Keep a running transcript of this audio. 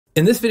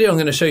In this video, I'm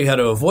going to show you how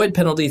to avoid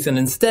penalties and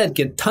instead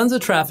get tons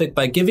of traffic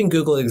by giving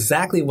Google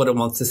exactly what it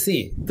wants to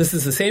see. This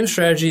is the same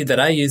strategy that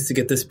I use to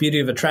get this beauty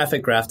of a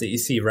traffic graph that you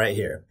see right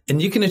here.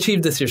 And you can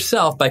achieve this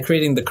yourself by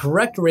creating the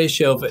correct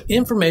ratio of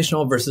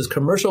informational versus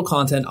commercial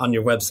content on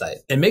your website.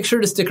 And make sure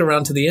to stick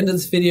around to the end of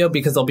this video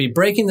because I'll be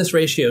breaking this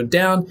ratio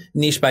down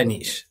niche by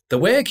niche. The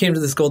way I came to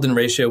this golden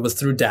ratio was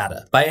through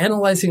data. By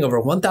analyzing over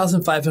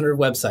 1,500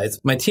 websites,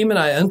 my team and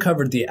I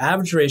uncovered the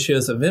average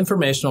ratios of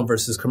informational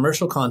versus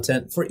commercial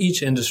content for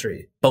each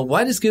industry. But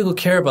why does Google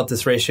care about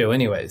this ratio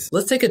anyways?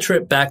 Let's take a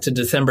trip back to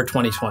December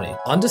 2020.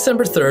 On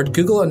December 3rd,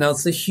 Google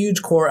announced a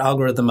huge core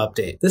algorithm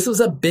update. This was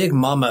a big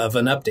mama of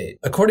an update.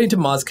 According to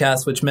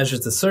Mozcast, which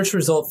measures the search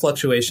result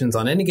fluctuations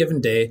on any given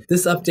day,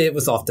 this update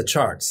was off the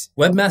charts.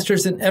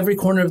 Webmasters in every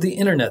corner of the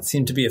internet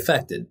seemed to be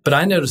affected, but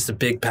I noticed a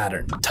big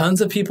pattern.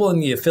 Tons of people in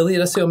the Affiliate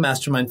SEO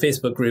Mastermind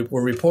Facebook group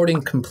were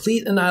reporting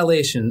complete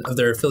annihilation of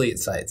their affiliate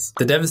sites.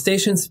 The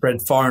devastation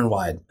spread far and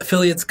wide.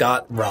 Affiliates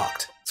got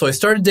rocked. So I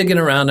started digging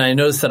around and I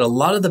noticed that a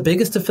lot of the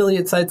biggest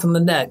affiliate sites on the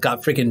net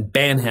got freaking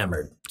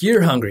banhammered.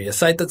 Gear Hungry, a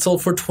site that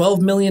sold for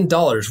 $12 million,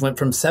 went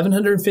from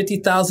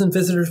 750,000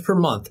 visitors per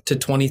month to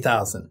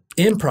 20,000.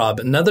 Improv,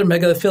 another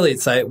mega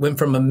affiliate site, went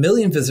from 1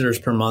 million visitors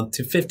per month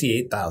to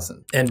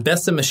 58,000. And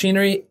Best of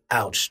Machinery,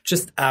 ouch,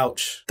 just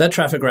ouch. That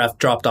traffic graph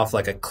dropped off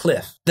like a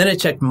cliff. Then I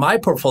checked my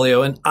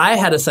portfolio and I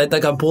had a site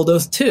that got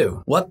bulldozed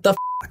too. What the f***?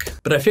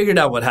 But I figured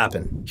out what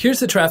happened. Here's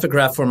the traffic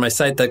graph for my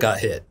site that got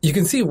hit. You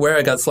can see where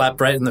I got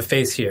slapped right in the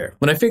face here.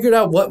 When I figured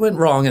out what went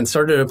wrong and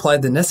started to apply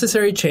the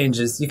necessary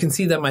changes, you can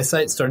see that my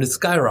site started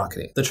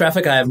skyrocketing. The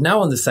traffic I have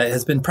now on the site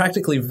has been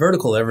practically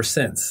vertical ever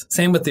since.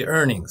 Same with the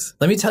earnings.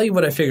 Let me tell you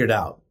what I figured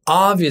out.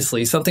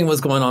 Obviously, something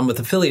was going on with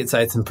affiliate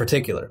sites in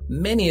particular.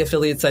 Many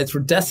affiliate sites were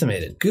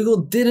decimated. Google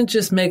didn't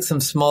just make some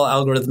small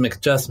algorithmic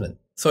adjustment.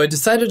 So I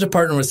decided to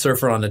partner with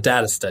Surfer on a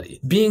data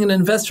study. Being an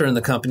investor in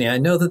the company, I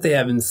know that they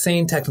have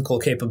insane technical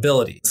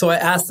capability. So I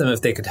asked them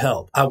if they could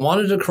help. I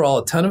wanted to crawl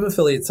a ton of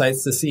affiliate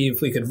sites to see if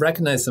we could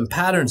recognize some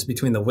patterns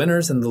between the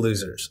winners and the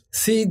losers.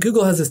 See,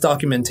 Google has this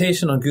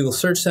documentation on Google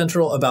Search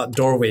Central about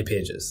doorway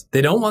pages.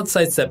 They don't want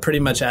sites that pretty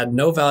much add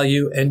no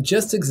value and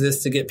just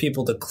exist to get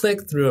people to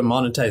click through a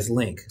monetized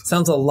link.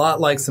 Sounds a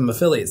lot like some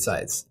affiliate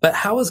sites. But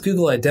how is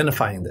Google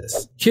identifying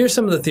this? Here's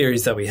some of the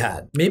theories that we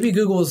had. Maybe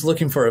Google was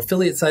looking for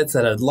affiliate sites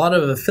that had a lot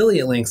of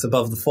affiliate links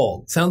above the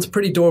fold. Sounds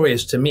pretty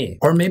doorwayish to me.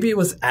 Or maybe it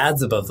was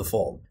ads above the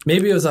fold.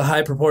 Maybe it was a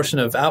high proportion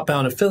of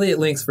outbound affiliate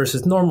links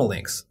versus normal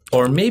links.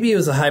 Or maybe it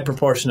was a high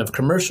proportion of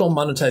commercial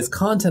monetized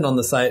content on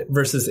the site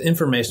versus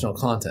informational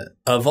content.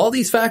 Of all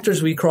these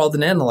factors we crawled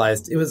and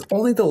analyzed, it was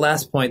only the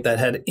last point that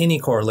had any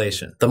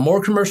correlation. The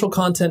more commercial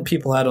content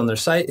people had on their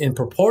site in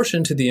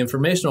proportion to the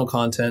informational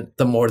content,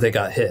 the more they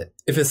got hit.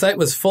 If a site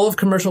was full of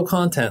commercial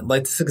content,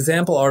 like this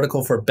example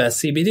article for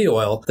Best CBD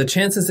Oil, the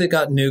chances it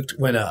got nuked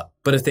went up.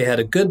 But if they had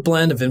a good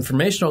blend of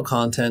informational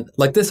content,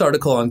 like this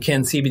article on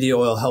Can CBD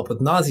Oil Help with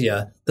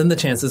Nausea, then the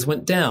chances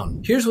went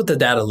down. Here's what the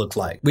data looked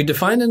like. We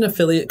defined an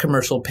affiliate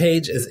commercial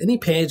page as any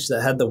page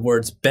that had the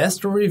words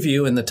best or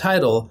review in the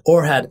title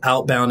or had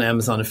outbound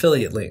Amazon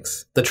affiliate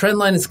links. The trend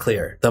line is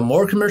clear. The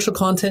more commercial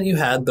content you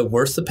had, the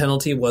worse the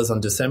penalty was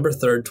on December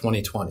 3rd,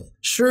 2020.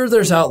 Sure,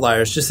 there's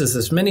outliers, just as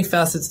there's many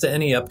facets to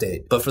any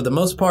update, but for the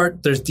most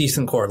part, there's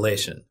decent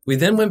correlation. We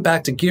then went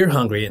back to Gear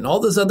Hungry and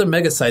all those other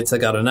mega sites that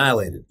got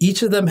annihilated.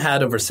 Each of them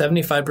had over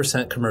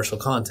 75% commercial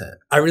content.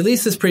 I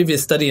released this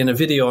previous study in a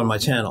video on my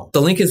channel.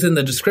 The link is in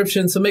the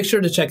description, so make sure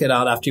to check it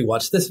out after you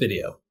watch this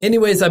video.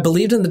 Anyways, I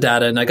believed in the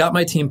data and I got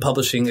my team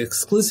publishing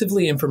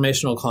exclusively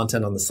informational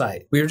content on the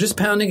site. We were just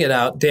pounding it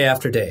out day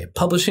after day,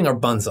 publishing our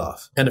buns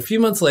off. And a few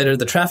months later,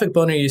 the traffic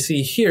boner you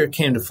see here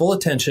came to full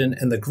attention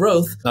and the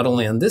growth, not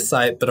only on this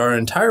site, but our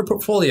entire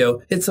portfolio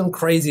hit some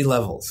crazy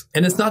levels.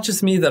 And it's not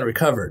just me that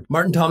recovered.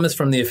 Martin Thomas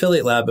from the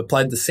Affiliate Lab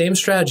applied the same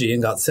strategy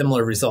and got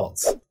similar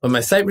results. When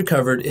my site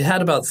recovered, it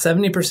had about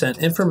 70%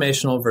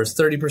 informational versus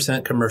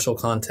 30% commercial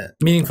content.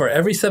 Meaning for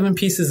every 7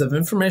 pieces of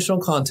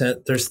informational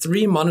content, there's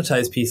 3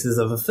 monetized pieces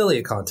of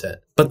affiliate content.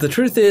 But the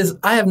truth is,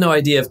 I have no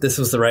idea if this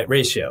was the right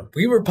ratio.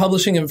 We were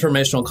publishing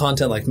informational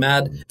content like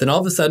mad, then all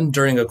of a sudden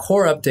during a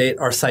core update,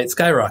 our site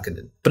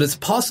skyrocketed. But it's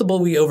possible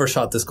we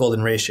overshot this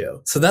golden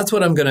ratio. So that's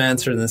what I'm going to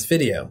answer in this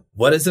video.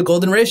 What is the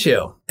golden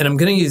ratio? And I'm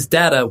going to use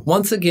data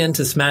once again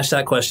to smash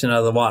that question out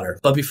of the water.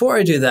 But before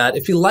I do that,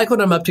 if you like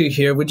what I'm up to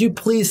here, would you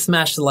please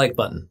smash the like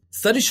button?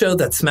 Studies show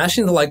that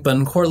smashing the like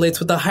button correlates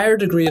with a higher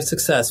degree of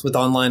success with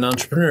online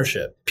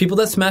entrepreneurship. People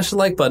that smash the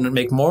like button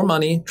make more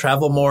money,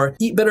 travel more,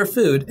 eat better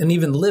food, and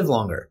even live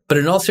longer. But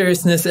in all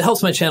seriousness, it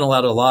helps my channel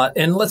out a lot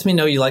and lets me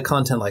know you like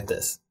content like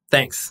this.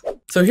 Thanks.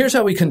 So here's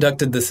how we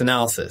conducted this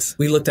analysis.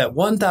 We looked at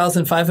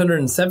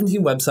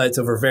 1,517 websites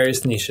over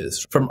various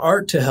niches, from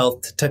art to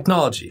health to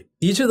technology.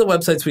 Each of the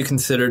websites we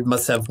considered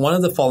must have one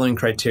of the following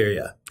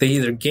criteria. They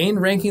either gained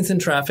rankings and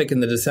traffic in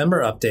the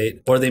December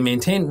update, or they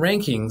maintained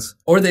rankings,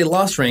 or they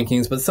lost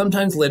rankings but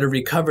sometimes later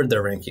recovered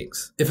their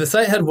rankings. If a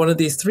site had one of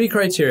these three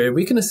criteria,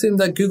 we can assume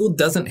that Google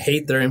doesn't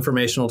hate their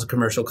informational to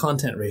commercial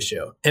content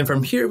ratio. And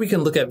from here, we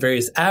can look at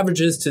various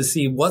averages to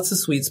see what's the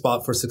sweet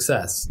spot for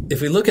success. If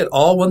we look at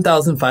all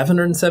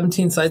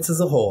 1,517 sites as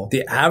a whole,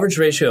 the average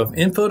ratio of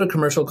info to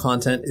commercial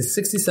content is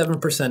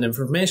 67%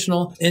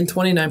 informational and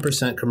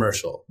 29%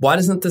 commercial. Why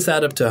doesn't this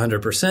add up to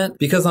 100%?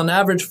 Because on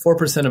average,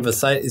 4% of a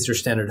site is your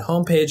standard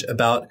homepage,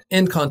 about,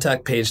 and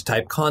contact page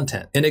type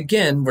content. And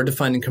again, we're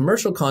defining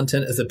commercial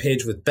content as a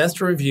page with best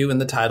review in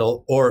the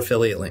title or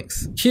affiliate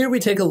links. Here we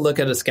take a look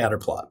at a scatter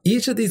plot.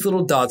 Each of these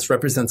little dots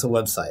represents a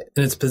website,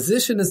 and its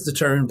position is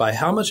determined by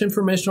how much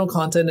informational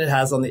content it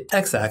has on the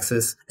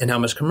x-axis and how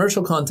much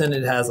commercial content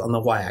it has on the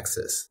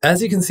y-axis.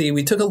 As you can see,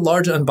 we took a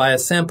large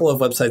unbiased sample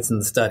of websites in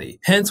the study,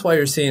 hence why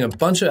you're seeing a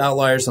bunch of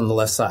outliers on the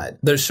left side.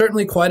 There's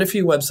certainly quite a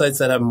few websites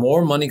that have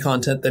more money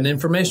content than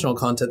informational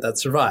content that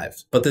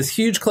survived. But this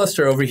huge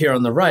cluster over here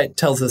on the right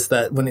tells us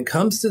that when it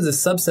comes to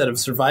this subset of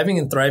surviving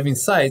and thriving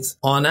sites,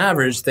 on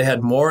average, they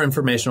had more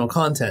informational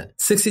content,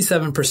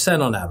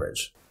 67% on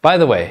average. By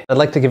the way, I'd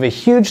like to give a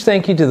huge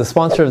thank you to the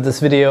sponsor of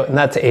this video, and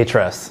that's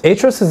Ahrefs.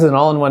 Ahrefs is an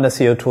all-in-one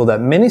SEO tool that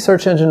many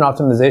search engine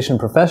optimization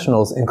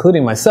professionals,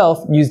 including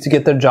myself, use to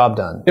get their job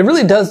done. It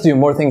really does do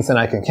more things than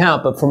I can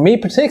count, but for me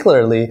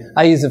particularly,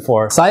 I use it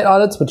for site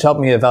audits, which help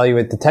me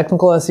evaluate the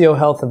technical SEO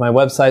health of my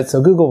website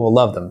so Google will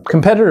love them.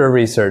 Competitor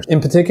research,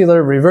 in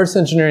particular, reverse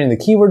engineering the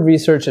keyword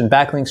research and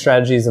backlink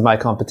strategies of my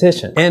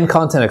competition. And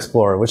Content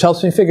Explorer, which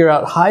helps me figure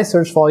out high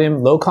search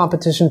volume, low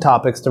competition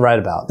topics to write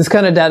about. This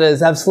kind of data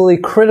is absolutely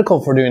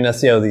critical for doing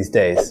SEO these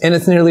days, and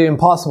it's nearly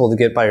impossible to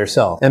get by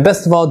yourself. And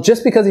best of all,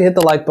 just because you hit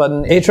the like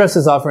button, Ahrefs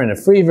is offering a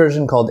free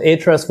version called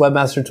Ahrefs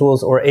Webmaster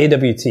Tools, or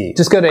AWT.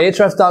 Just go to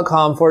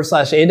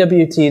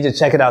ahrefs.com/AWT to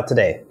check it out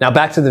today. Now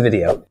back to the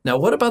video. Now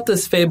what about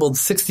this fabled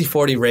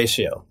 60-40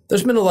 ratio?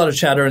 There's been a lot of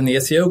chatter in the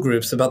SEO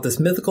groups about this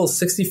mythical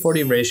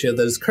 60-40 ratio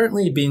that is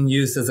currently being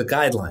used as a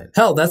guideline.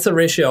 Hell, that's the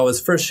ratio I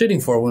was first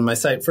shooting for when my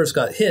site first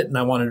got hit and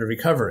I wanted to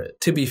recover it.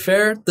 To be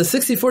fair, the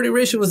 60-40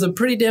 ratio was a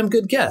pretty damn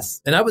good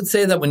guess. And I would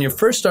say that when you're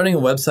first starting a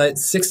website,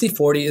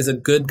 60-40 is a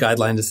good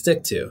guideline to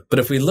stick to. But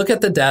if we look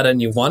at the data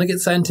and you want to get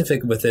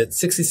scientific with it,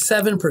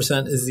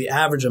 67% is the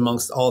average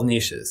amongst all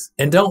niches.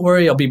 And don't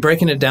worry, I'll be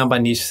breaking it down by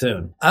niche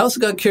soon. I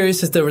also got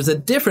curious if there was a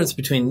difference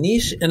between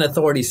niche and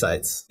authority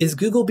sites. Is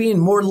Google being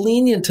more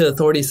lenient to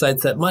authority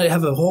sites that might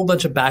have a whole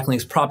bunch of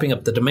backlinks propping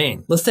up the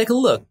domain? Let's take a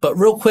look. But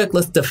real quick,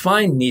 let's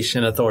define niche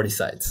and authority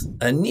sites.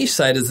 A niche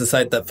site is a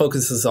site that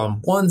focuses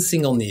on one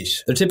single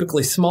niche. They're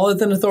typically smaller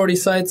than authority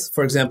sites.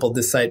 For example,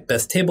 this site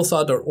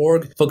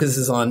besttablesawed.org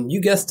focuses on, you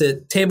guessed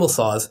it, table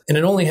saws, and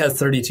it only has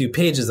 32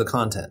 pages of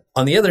content.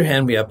 On the other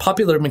hand, we have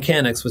Popular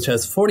Mechanics, which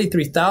has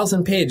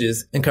 43,000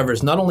 pages and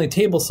covers not only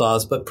table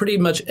saws, but pretty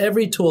much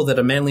every tool that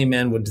a manly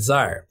man would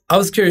desire. I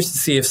was curious to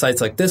see if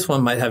sites like this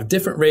one might have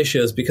different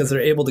ratios because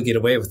they're able to get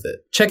away with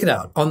it. Check it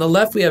out. On the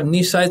left, we have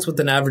niche sites with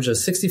an average of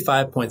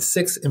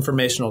 65.6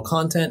 informational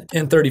content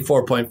and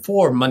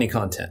 34.4 money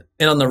content.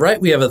 And on the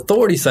right, we have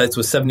authority sites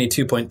with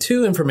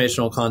 72.2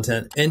 informational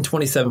content and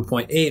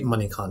 27.8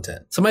 money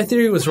content. So my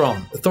theory was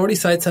wrong. Authority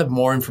sites have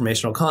more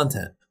informational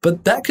content.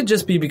 But that could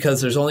just be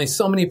because there's only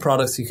so many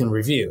products you can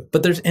review,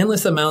 but there's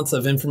endless amounts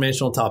of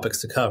informational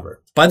topics to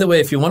cover. By the way,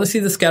 if you want to see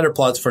the scatter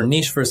plots for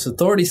niche versus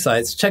authority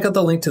sites, check out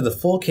the link to the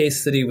full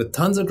case study with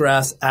tons of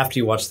graphs after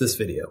you watch this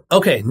video.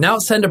 Okay, now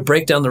it's time to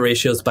break down the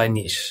ratios by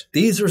niche.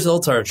 These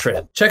results are a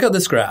trip. Check out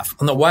this graph.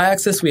 On the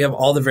y-axis, we have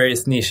all the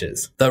various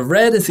niches. The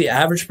red is the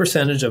average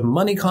percentage of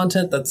money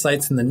content that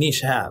sites in the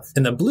niche have,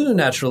 and the blue,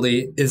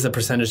 naturally, is the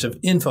percentage of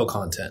info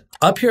content.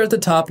 Up here at the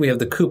top, we have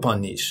the coupon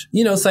niche.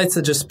 You know, sites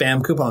that just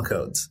spam coupon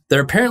codes.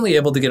 They're apparently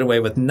able to get away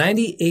with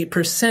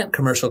 98%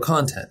 commercial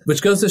content,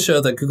 which goes to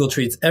show that Google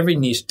treats every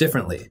niche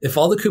differently. If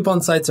all the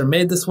coupon sites are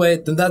made this way,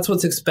 then that's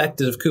what's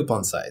expected of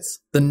coupon sites.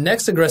 The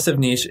next aggressive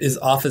niche is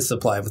office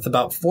supply with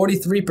about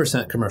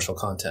 43% commercial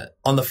content.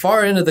 On the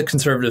far end of the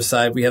conservative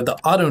side, we have the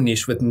auto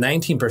niche with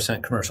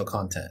 19% commercial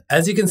content.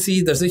 As you can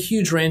see, there's a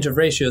huge range of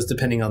ratios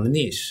depending on the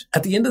niche.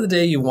 At the end of the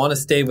day, you want to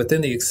stay within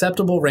the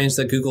acceptable range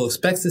that Google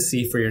expects to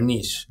see for your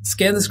niche.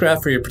 Scan this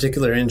graph for your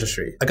particular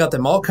industry. I got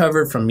them all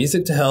covered from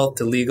music to health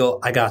to legal.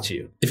 I got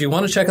you. If you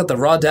want to check out the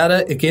raw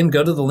data, again,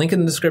 go to the link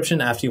in the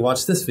description after you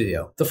watch this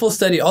video. The full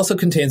study also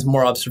contains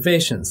more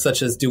observations,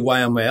 such as do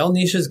YML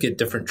niches get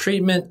different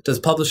treatment?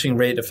 Does publishing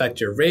rate affect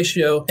your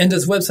ratio? And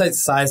does website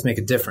size make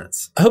a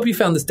difference? I hope you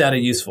found this data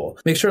useful.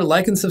 Make sure to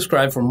like and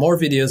subscribe for more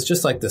videos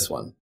just like this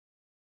one.